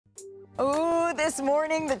Ooh, this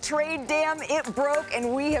morning the trade dam, it broke,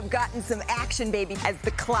 and we have gotten some action, baby, as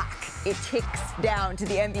the clock, it ticks down to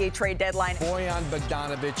the NBA trade deadline. Bojan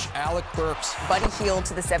Bogdanovic, Alec Burks. Buddy Hield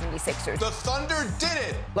to the 76ers. The Thunder did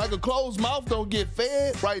it! Like a closed mouth don't get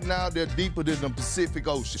fed. Right now, they're deeper than the Pacific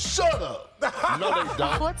Ocean. Shut up! No, they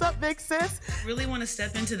don't. What's up, big sis? Really want to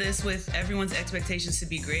step into this with everyone's expectations to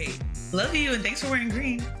be great. Love you, and thanks for wearing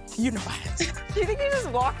green. You know it. Do you think you just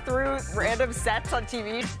walk through random sets on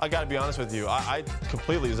TV? I gotta be honest with you, I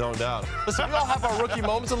completely zoned out. Listen, we all have our rookie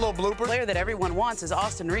moments, a little blooper. The player that everyone wants is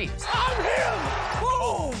Austin Reeves. I'm him!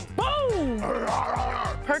 Boom! Boom!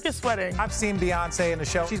 Perk is sweating. I've seen Beyonce in the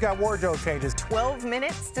show. She's got wardrobe changes. 12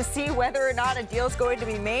 minutes to see whether or not a deal's going to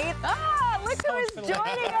be made. Ah, look who is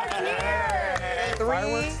joining us here.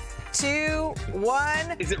 3, 2,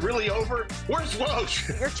 1. Is it really over? Where's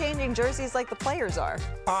Woj? You're changing jerseys like the players are.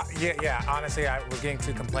 Yeah. Honestly, I was getting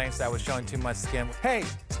 2 complaints that I was showing too much skin. Hey,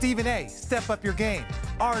 Stephen A., step up your game.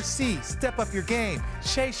 RC, step up your game.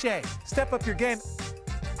 Shay, step up your game.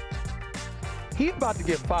 He's about to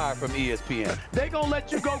get fired from ESPN. They gonna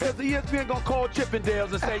let you go because ESPN gonna call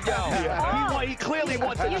Chippendales and say, yo, he clearly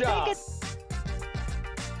wants a job.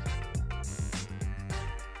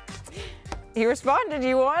 He responded,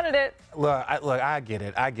 you wanted it. Look, I get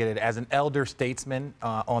it. As an elder statesman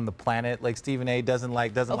on the planet, like Stephen A. doesn't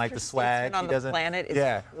like the swag. On the planet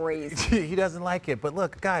is crazy. He doesn't like it. But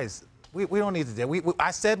look, guys, we don't need to do.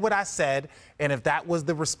 I said what I said, and if that was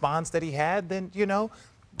the response that he had, then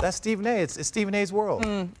that's Stephen A. It's Stephen A.'s world.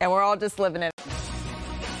 And we're all just living it.